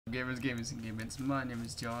Gamers, and gamers. My name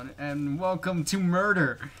is John, and welcome to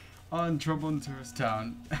Murder on Trouble in Tourist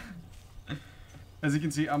Town. As you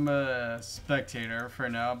can see, I'm a spectator for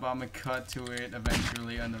now, but I'm gonna cut to it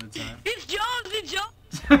eventually another time. It's John! It's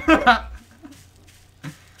John!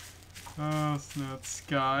 Oh, snap,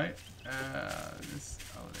 Sky.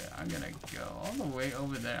 I'm gonna go all the way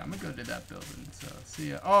over there. I'm gonna go to that building. So, see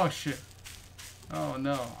ya. Oh, shit. Oh,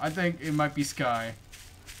 no. I think it might be Sky.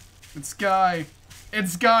 It's Sky.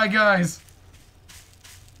 It's Sky, guys.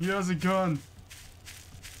 He has a gun.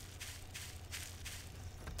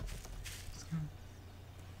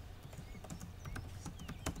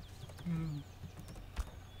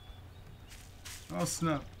 Oh,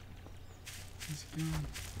 snap. He's gone.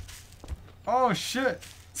 Oh, shit.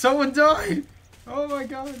 Someone died. Oh, my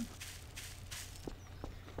God.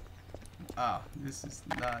 Ah, this is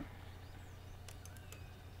not...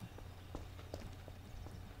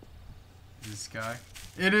 Is it Sky?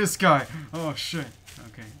 It is Sky! Oh shit.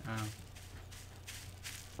 Okay,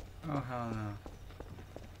 oh hell no.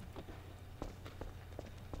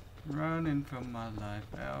 Running from my life.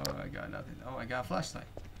 Oh, I got nothing. Oh, I got a flashlight.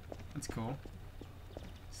 That's cool.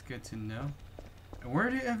 It's good to know. And where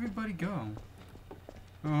did everybody go?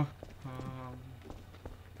 Oh,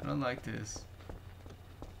 I don't like this.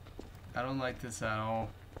 I don't like this at all.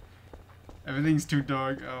 Everything's too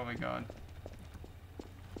dark. Oh my god.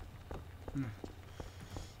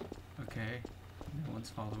 Okay, no one's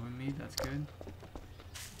following me, that's good.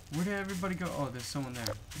 Where did everybody go? Oh, there's someone there.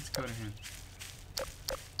 Let's go to him.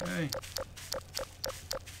 Hey.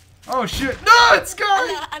 Oh shit! No, it's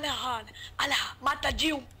Sky!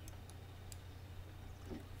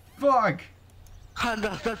 Fuck! What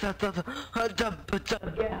the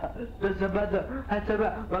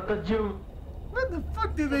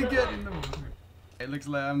fuck did they get in the water? It looks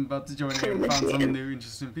like I'm about to join in and found some new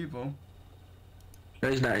interesting people. No,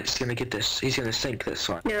 he's not. He's gonna get this. He's gonna sink this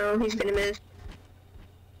one. No, he's gonna miss.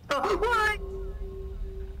 Oh, what?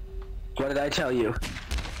 What did I tell you?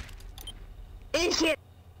 Idiot!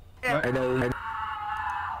 What? I know.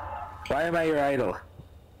 Why am I your idol?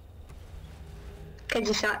 Cause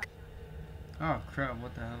you suck. Oh crap,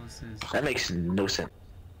 what the hell is this? That makes no sense.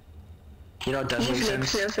 You know what does make This sense?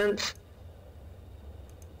 makes no sense.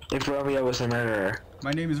 If Romeo was a murderer.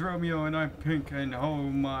 My name is Romeo and I'm pink and oh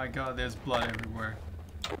my god, there's blood everywhere.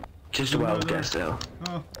 Just a wild guess though.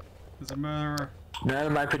 Oh, there's a murderer. None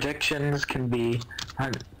of my predictions can be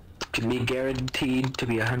guaranteed to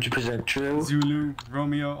be 100% true. Zulu,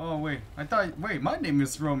 Romeo. Oh wait, wait, my name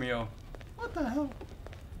is Romeo. What the hell?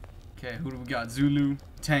 Okay, who do we got? Zulu,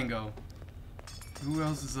 Tango. Who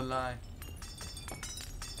else is alive?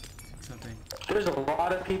 Something. There's a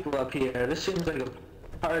lot of people up here. This seems like a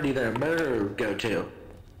party that a murderer would go to.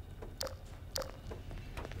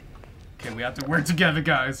 Okay, we have to work together,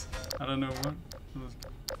 guys. I don't know what.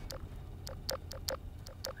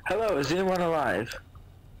 Hello, is anyone alive?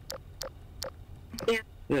 Yeah.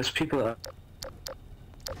 Yes, people are.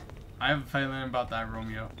 I have a feeling about that,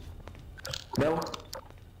 Romeo. No.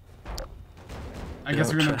 I guess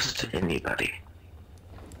don't we're gonna trust anybody.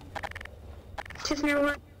 Just no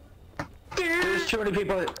one. There's too many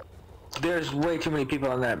people. There's way too many people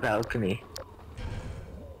on that balcony.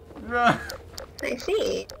 I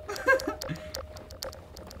see.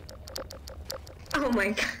 Oh my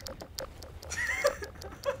god.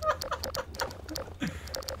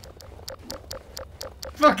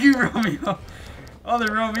 Fuck you, Romeo.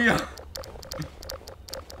 Other Romeo.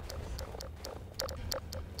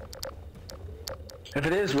 If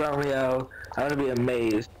it is Romeo, I'm gonna be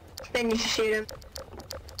amazed. Then you should shoot him.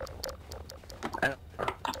 I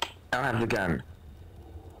don't have the gun.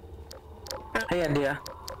 Hey, India.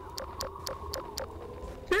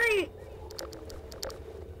 Hi.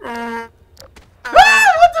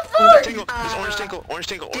 What the fuck? Tangle, there's orange tangle, orange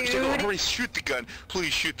tangle, orange tangle. Hurry, shoot the gun.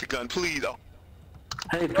 Please shoot the gun, please. Oh.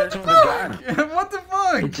 Hey, person with a gun. What the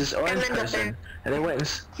fuck? It's this orange Evan's up person. there. And they went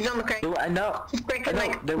He's on the crate. I know. He's breaking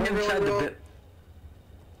like They went number inside one the rule. bit.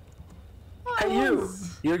 Hey, you!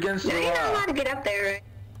 You're against No, the you're not law. allowed to get up there, right?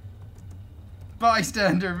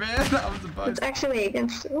 Bystander, man. That was a It's bystander. actually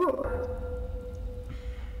against the rule.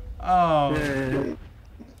 Oh,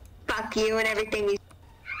 Fuck you and everything you...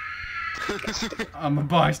 I'm a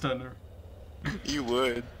bystander. You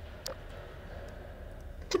would.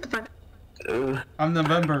 Shut the fuck I'm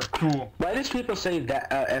November. Cool. Why does people say that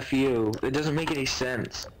F you? It doesn't make any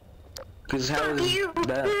sense. Cause how Fuck is you!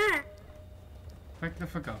 that? Back the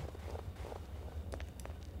fuck up.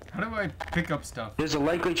 How do I pick up stuff? There's a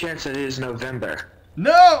likely chance that it is November.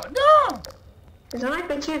 No! No! There's a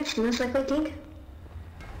likely chance, most likely pink.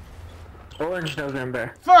 Orange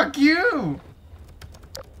November. Fuck you!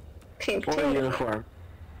 Pink Or too. uniform.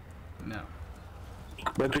 No.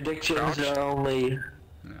 My predictions Crouch. are only...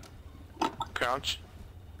 No. Crouch.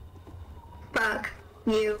 Fuck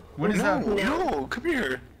you. What is that? No, come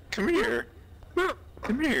here. Come here. No.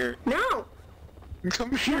 Come here. No.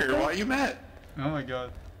 Come here. Why are you mad? Oh my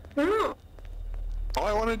god. No. All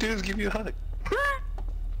I want to do is give you a hug.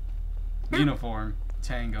 Uniform.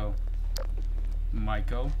 Tango.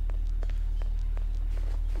 Maiko.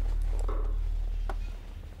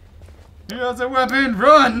 He has a weapon!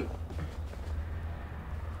 Run!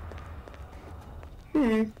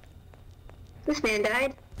 This man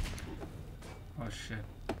died. Oh shit.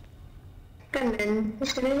 Gunman.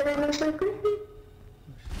 This man died most likely.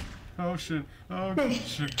 Oh shit. Oh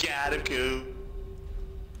shit. Gotta go.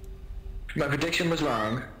 My prediction was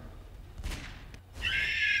wrong.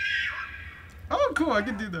 Oh cool, I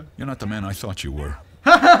can do that. You're not the man I thought you were.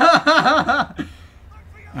 I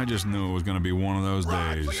just knew it was gonna be one of those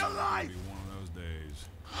days.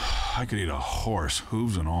 I could eat a horse,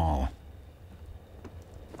 hooves and all.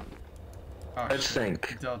 Oh, Let's shit.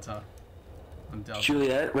 think. Delta. I'm Delta.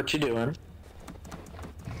 Juliet, what you doing?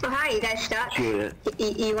 Oh, hi, you guys stuck? Juliet.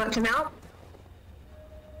 You want some help?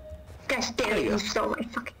 Gosh damn There it, you you go. stole my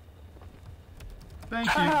fucking... Thank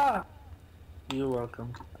you. Ah! You're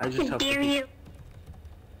welcome. I just How helped dare you. you?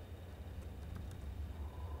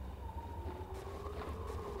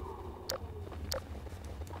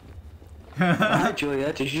 Hi,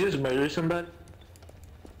 Juliet. Did you just murder somebody?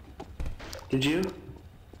 Did you?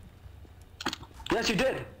 Yes, you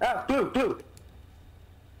did. Ah, boo, boo.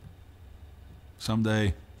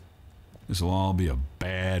 Someday, this'll all be a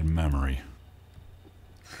bad memory.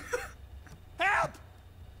 Help!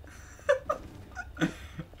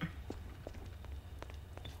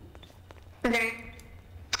 Okay.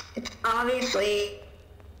 It's obviously...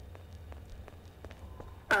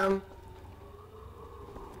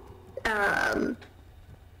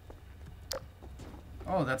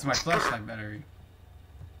 Oh, that's my flashlight battery.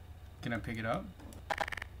 Can I pick it up?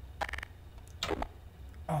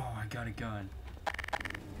 Oh, I got a gun.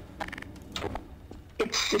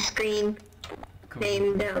 It's the screen Cool.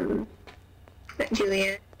 named,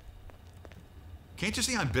 Juliet. Can't you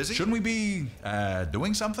see I'm busy? Shouldn't we be,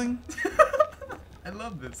 doing something? I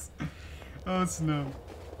love this. Oh, snow.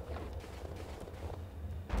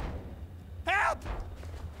 Help!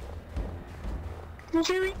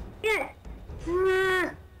 Juliet!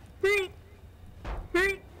 Hi!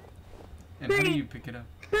 Hi! And how do you pick it up?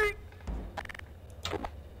 Hi!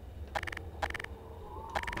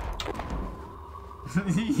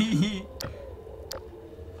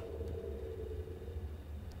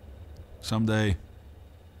 Someday,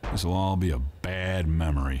 this'll all be a bad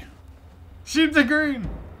memory. Shoot the green!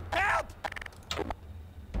 Help!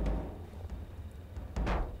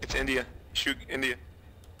 It's India. Shoot India.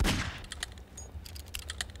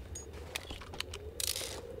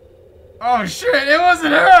 Oh shit, it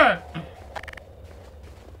wasn't her!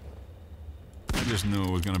 I just knew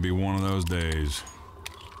it was gonna be one of those days.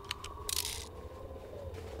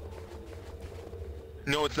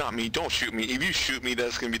 No, it's not me. Don't shoot me. If you shoot me,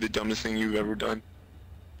 that's gonna be the dumbest thing you've ever done.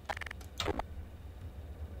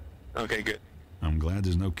 Okay, good. I'm glad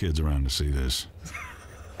there's no kids around to see this.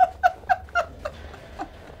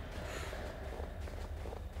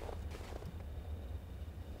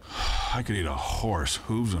 I could eat a horse,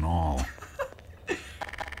 hooves and all.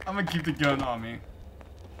 I'm gonna keep the gun on me.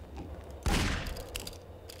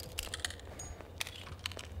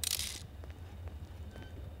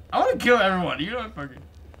 I wanna kill everyone, you know what fucking...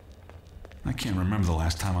 I can't remember the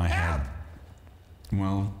last time I had,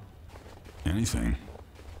 well, anything.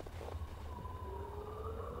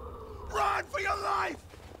 Run for your life!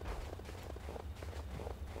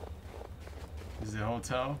 Is it a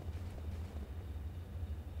hotel?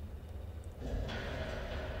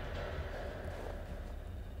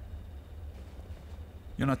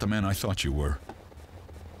 You're not the man I thought you were.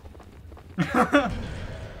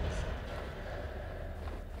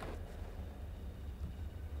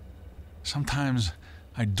 Sometimes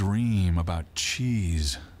I dream about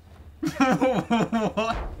cheese.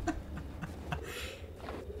 What?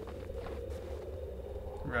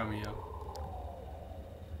 Romeo.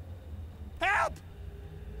 Help!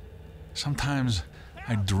 Sometimes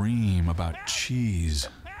I dream about cheese.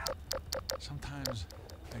 Sometimes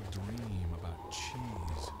I dream about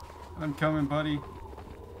cheese. I'm coming, buddy.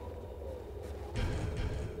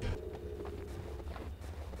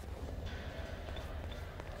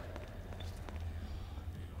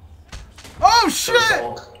 Oh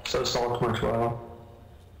shit! So salt much well.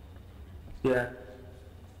 Yeah.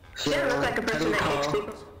 She doesn't look like a person that hates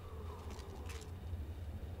people.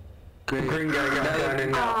 Green guy got down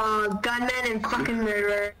and Aw, and fucking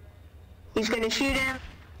murderer. He's gonna shoot him.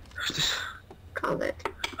 Called it.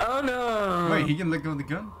 Oh no! Wait, he can let go of the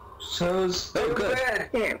gun? So oh, good.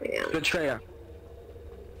 There we go. Betrayal.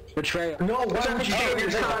 Betrayal. No, why would you show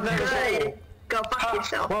yourself? Good. Go fuck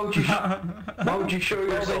yourself. Why would you show Well,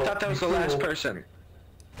 yourself? they thought that was the last person.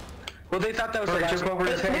 Well, they thought that was the Alright, last jump over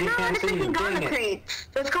his head. They're You not can't see freaking him. got Dang the it. crates.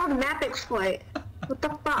 So it's called a map exploit. What the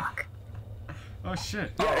fuck? Oh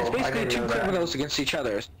shit. Yeah, it's Oh, I basically didn't two know that. criminals against each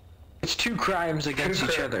other. It's two crimes against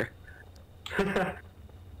each other.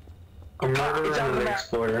 A murderer It's on and the an map.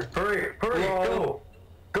 exploiter. Hurry, hurry, Whoa. go!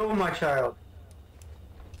 Go, my child.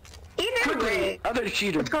 Either way, Other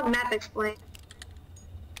cheater. it's called map exploit.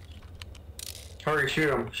 Hurry, shoot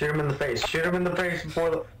him. Shoot him in the face. Shoot him in the face before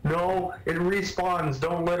the... No, it respawns.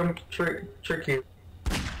 Don't let him trick you.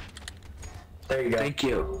 There you go. Thank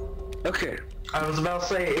you. Okay. I was about to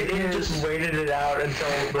say, if you is- just waited it out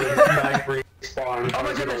until the knife respawned, Oh I my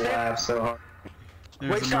was gonna goodness, laugh so hard.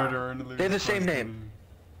 There's Wait, a stop. murderer in the They're the same name.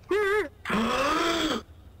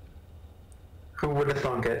 Who would have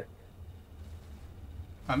thunk it?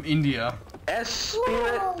 I'm India.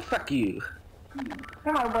 S-Spirit, fuck you.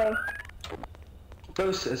 Come on, boy.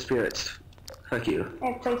 Those spirits, fuck you. I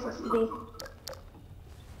have places to be.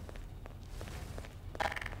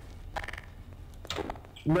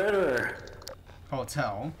 Murderer.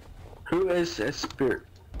 Hotel. Who is S-Spirit?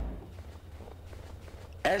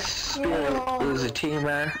 S-Spirit is a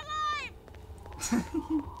teamer.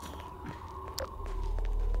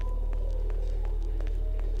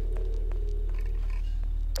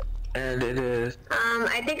 And it is...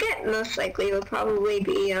 I think it most likely would probably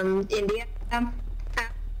be, India.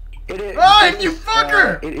 It is, Ah, it you is,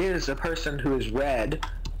 fucker! it is a person who is red.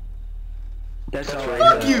 That's all I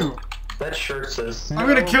Fuck know. you! That shirt says... I'm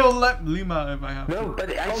gonna kill Lima if I have to. No,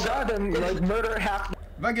 but I saw them like murder half.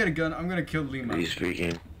 If I get a gun, I'm gonna kill Lima. He's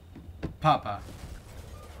speaking. Papa.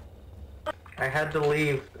 I had to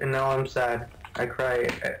leave, and now I'm sad. I cry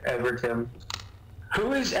every time.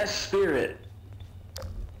 Who is S-Spirit?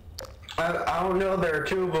 I don't know, there are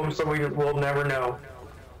two of them, so we'll never know.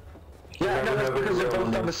 Yeah, no, We'll that's never because know they're who both the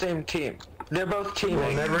on real the same team. They're both We'll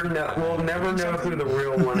teaming. never know who the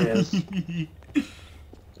real one is.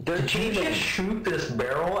 They're Did you teaming. just shoot this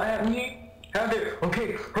barrel at me? How did...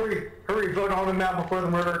 Okay, hurry, vote on the map before the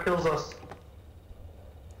murderer kills us.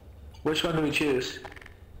 Which one do we choose?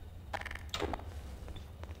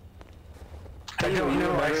 I don't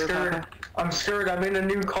know, Papa? I'm scared, I'm in a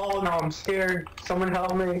new call now, I'm scared. Someone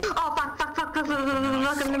help me. Oh, fuck,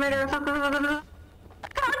 I'm the murderer, fuck. No!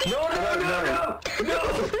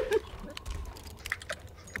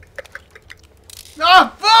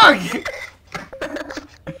 Oh, fuck!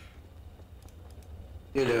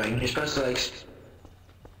 You're doing. You're supposed to like.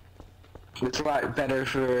 It's a lot better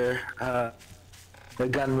for the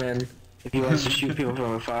gunman if he wants to shoot people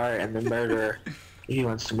from afar, and the murderer if he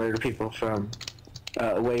wants to murder people from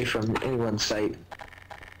away from anyone's sight.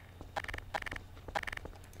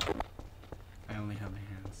 I only have the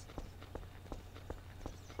hands.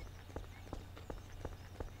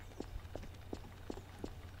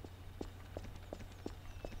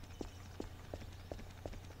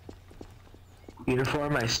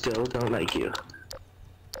 Uniform, I still don't like you.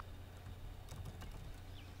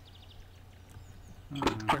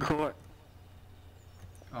 Parkour.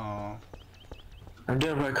 Oh. I'm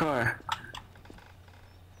doing parkour.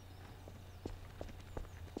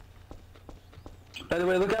 By the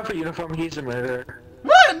way, look out for Uniform, he's a murderer.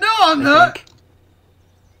 What? No, I'm I not! think.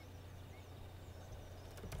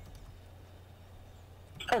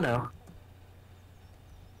 Oh no.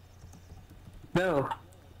 No.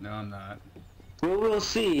 No, I'm not. Well, we'll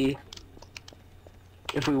see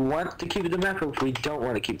if we want to keep the map or if we don't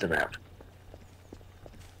want to keep the map.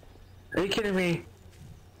 Are you kidding me?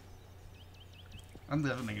 I'm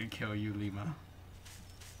definitely gonna kill you, Lima.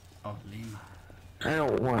 Oh, Lima. I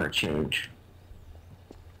don't want to change.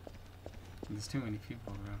 There's too many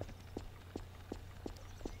people, bro.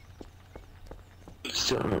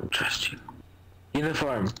 Still don't trust you.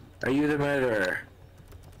 Uniform, are you the murderer?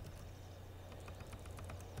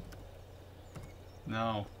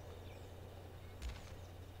 No.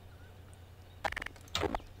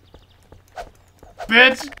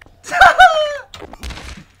 Bitch!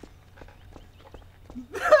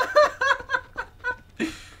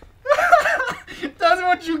 That's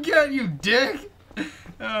what you get, you dick! Oh,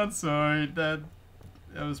 I'm sorry, that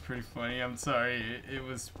was pretty funny. I'm sorry. It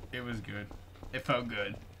was good. It felt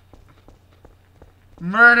good.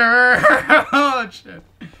 Murderer! Oh shit.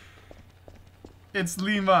 It's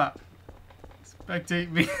Lima.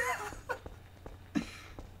 Spectate me.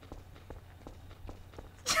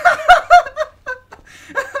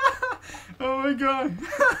 Oh my god.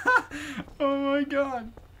 Oh my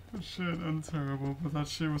god. Oh, shit, I'm terrible, but that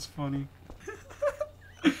shit was funny.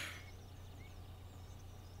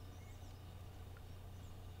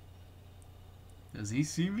 Does he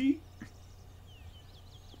see me?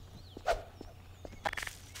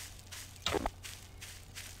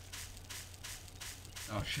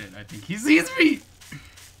 Oh shit, I think he sees me!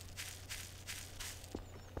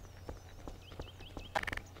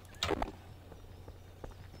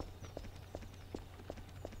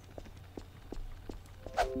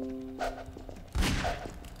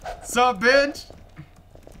 Sup, bitch?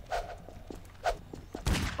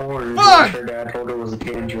 Oh, Fuck! her dad told her it was a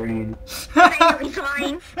tangerine.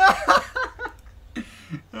 Fine.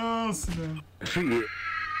 Oh, snap. Good for you.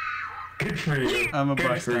 Good for you. I'm a Good for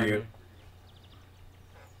bystander. you.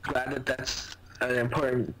 Glad that that's an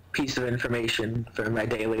important piece of information for my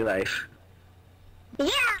daily life.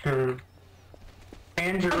 Yeah.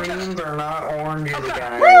 Tangerines are not oranges,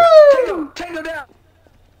 guys. Woo! Tango down!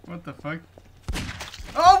 What the fuck?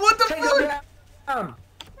 Oh, what the Tango fuck? down!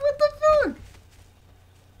 What the fuck?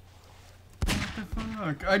 What the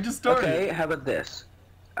fuck? I just started. Okay, how about this?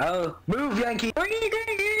 Oh, move, Yankee! What are you doing?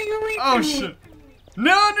 You're getting away Oh from me. shit.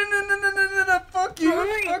 No, no, no, no, no, no, no, no, fuck you.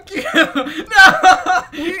 Wait. Fuck you. No.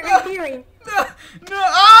 You're No. healing. No. No.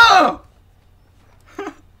 Oh!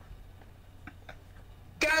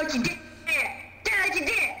 Don't you dare! Don't you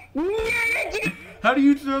dare! No, don't you How do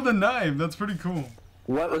you throw the knife? That's pretty cool.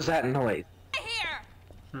 What was that noise?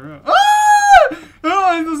 For real. Ah!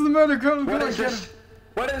 Oh, this is the murder code. What is this?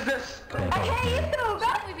 What is this? Shouldn't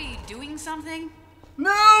we be doing something?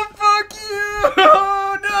 No, fuck you.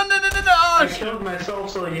 Oh, no, no, no, no, no. Oh, I shit. killed myself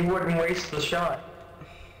so you wouldn't waste the shot.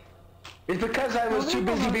 It's because I was too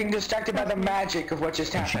busy being distracted by the magic of what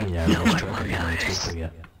just happened.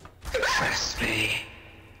 Trust me.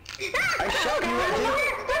 I shot you at you.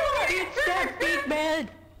 It's that big man!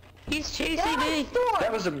 He's chasing me!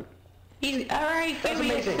 That was a... He's alright, give That's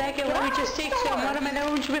me amazing. a second, let me just take some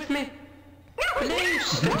watermelons with me.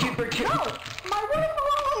 Please! Thank you for killing... My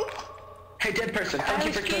watermelons! Hey, dead person, I thank you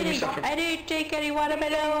was for killing kidding, yourself. I didn't take any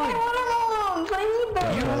watermelons! Watermelons! I need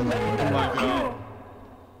them! Oh my god.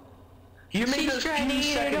 You made She's those trying to few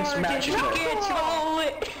eat it seconds all, just magical. can't swallow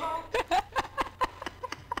it!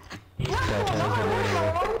 These are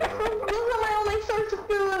my only source of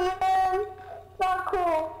food, man! Not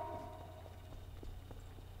cool.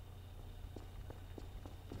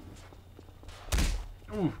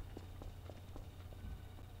 Ooh.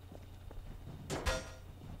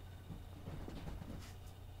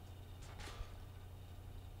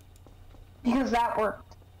 Because that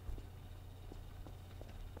worked.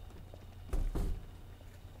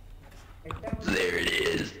 There it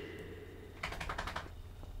is.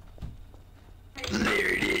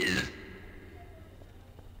 There it is.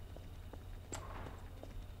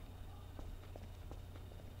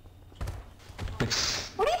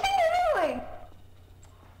 What do you think you're doing?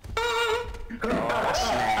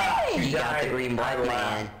 You got the green black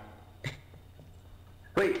man.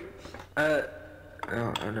 Wait, oh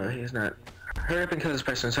no, he's not. Hurry up and kill this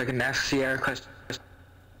person so I can ask Sierra questions.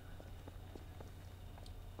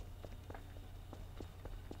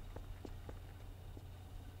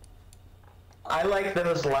 I like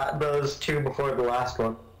those two before the last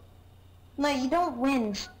one. No, you don't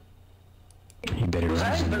win. Was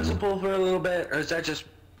I invincible for a little bit, or is that just...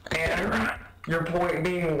 And your point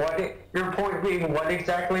being what? Your point being what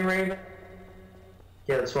exactly, Raven?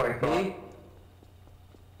 Yeah, that's what I thought. Me?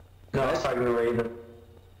 No, I was talking to Raven.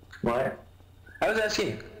 What? I was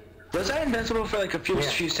asking, was I invincible for like a few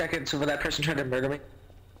Yeah. seconds when that person tried to murder me?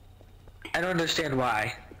 I don't understand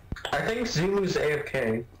why. I think Zulu's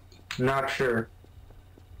AFK. Not sure.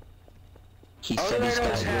 He All said I he's know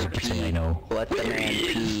got is to have pee. pee. Let the man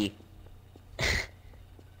pee.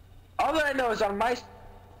 All that I know is on my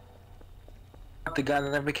the gun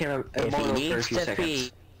and then became If he immortal for a needs few to seconds.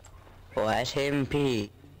 pee, let him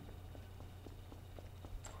pee.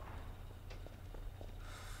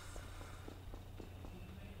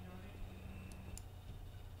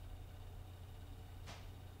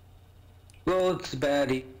 Well, it's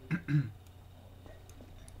baddie.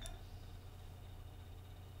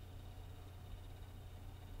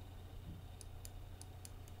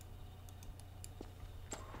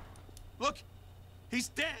 Look! He's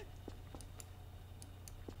dead!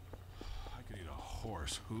 I could eat a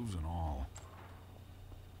horse, hooves and all.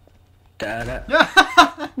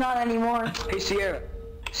 Da-da. Not anymore. Hey, Sierra.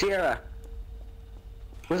 Sierra.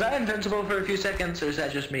 Was I invincible for a few seconds, or is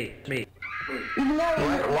that just me? Me. No,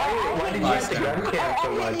 Why did you have to gun camp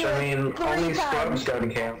so much? I mean, only scrubs go to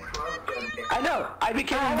camp. I know. I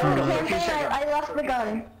became I immortal for a can't few say seconds. I left the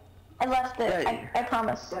gun. I left it. I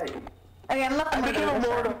promise. Okay, I'm not I became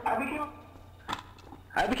immortal.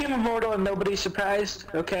 I became immortal and nobody's surprised.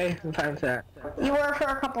 Okay, I'm fine with that. You were for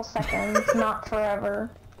a couple seconds, not forever.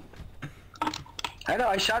 I know,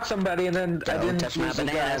 I shot somebody and then I didn't touch my use the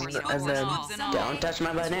gun, bananas. and then... Don't touch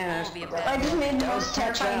my bananas. I just made the Don't most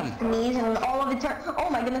touch terrifying them. sneeze and all of it turned. Oh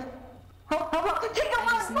my goodness. Take I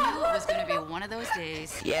just knew it was gonna be one of those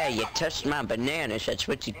days. Yeah, you touched my bananas. That's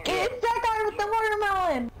what you get. It's that guy with the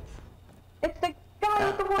watermelon. It's the guy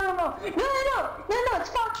with the watermelon. No, it's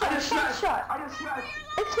Foxshot. It's Foxshot.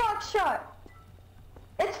 It's Foxshot.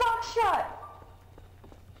 It's Foxshot.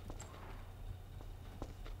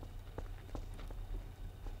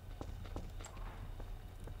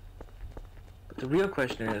 The real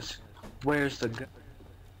question is, where's the gun?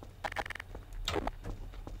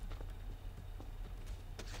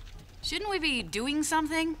 Shouldn't we be doing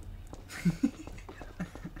something?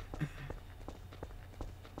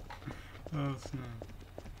 Oh snap.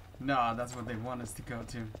 Nah, that's what they want us to go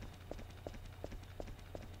to.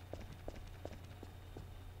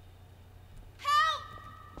 Help!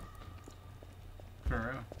 For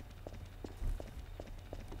real.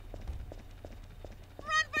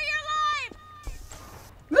 Run for your life!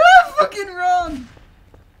 Ah, fucking run!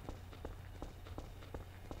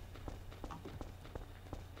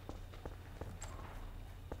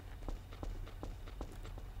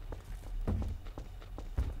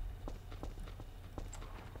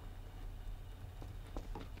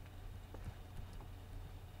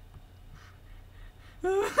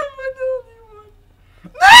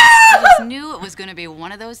 I just knew it was gonna be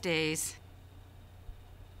one of those days.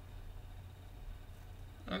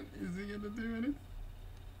 Is he gonna do anything?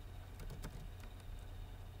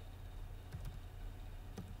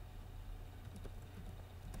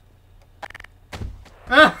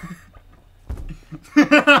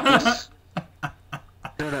 Yes.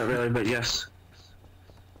 No, not really, but yes.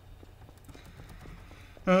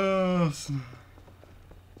 Oh snap.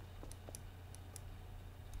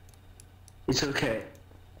 It's okay.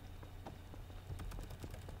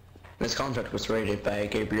 This contract was rated by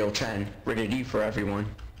Gabriel Chen. Rated E for everyone.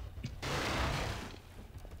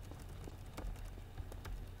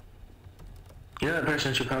 You know that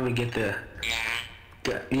person should probably get the...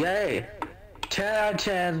 Yay! 10 out of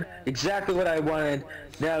 10, exactly what I wanted.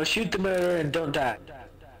 Now shoot the murderer and don't die.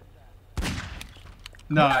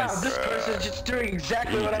 Nice. Wow, this person's just doing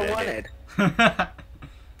exactly what I wanted.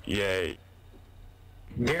 Yay.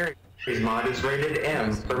 Gary's mod is rated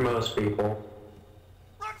M for most people.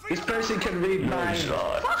 This person can read minds.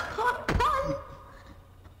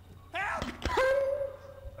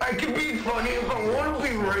 I can be funny if I want to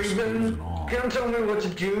be Raven. Can't tell me what to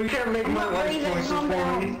do. You can't make my life choices for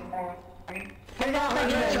me. You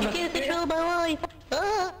can't control my life.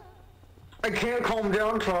 I can't calm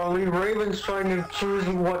down, Charlie. Raven's trying to choose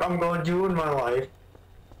what I'm going to do in my life.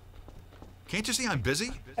 Can't you see I'm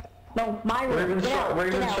busy? No, my room.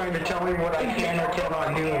 Raven's trying to tell me what I can or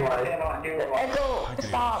cannot do in life. Echo, I could eat a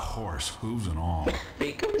stop. horse, hooves and all.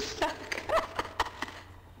 Become stuck.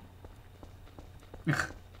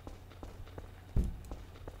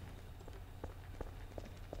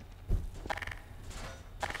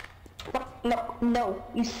 No,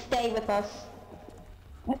 you stay with us.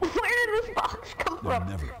 Where did this box come They're from?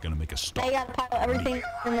 never gonna make a stop. I gotta pile everything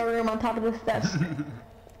in the room on top of this desk.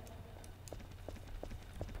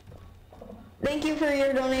 Thank you for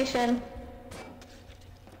your donation.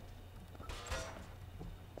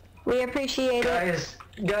 We appreciate it.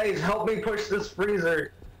 Guys, help me push this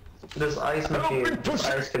freezer. This ice machine. This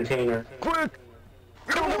ice container. Quick!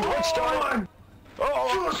 Come on!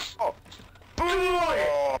 Oh!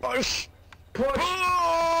 Push! Push!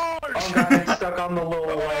 Oh god, it's stuck on the little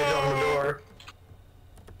ledge on the door.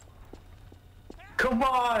 Come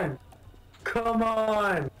on! Come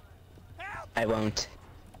on! I won't.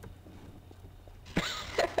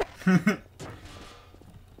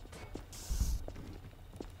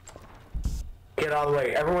 Get out of the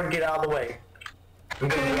way. Everyone get out of the way. I'm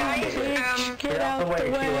gonna drop kick it. Get out of the way,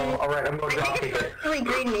 Kilo. Alright, I'm gonna drop kick it. Really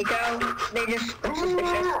green, Nico. They just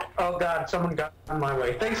suspicious. Oh god, someone got on my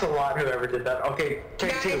way. Thanks a lot, whoever did that. Okay,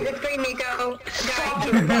 take Guys, two. it's green, Nico. Guys, Stop it's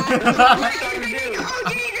it. green, What am I trying to do?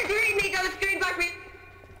 it's green, Nico. It's green, black, green.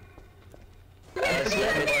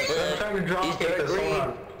 I'm trying to drop kick this. Hold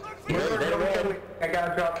on. I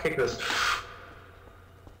gotta drop kick this.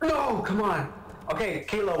 No, come on. Okay,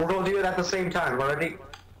 Kilo, we're gonna do it at the same time. Ready?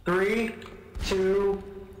 3, 2,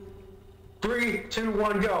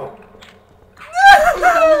 1, go.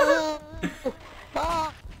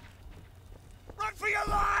 Run for your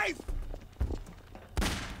life!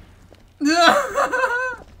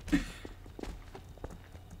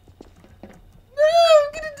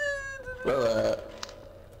 Well,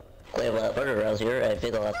 we have a murder around here. I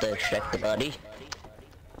think I'll have to extract the body.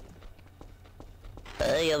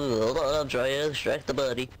 Hey, hold on, I'm trying to extract the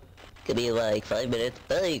body. Give me like 5 minutes.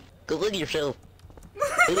 Hey, go look at yourself.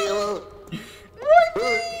 Leave me alone.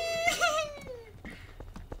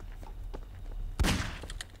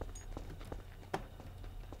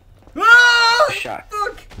 Ah! Shot.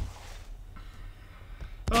 Fuck!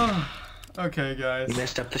 Oh, okay, guys. You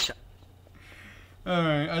messed up the shot.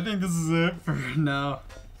 Alright, I think this is it for now.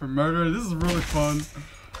 For murder. This is really fun.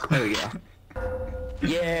 There we go.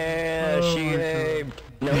 Yeah, Oh she my aimed.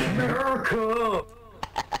 No. Miracle!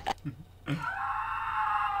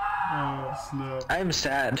 Oh, snap. I'm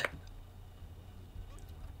sad.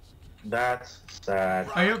 That's sad.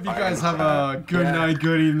 I hope you guys have a good night,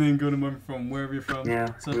 good evening, good morning from wherever you're from. Yeah,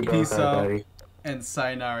 So we peace both are, out buddy. and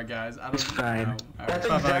sayonara, guys. I don't It's fine. know. All right, That's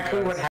bye-bye, exactly guys. what happened.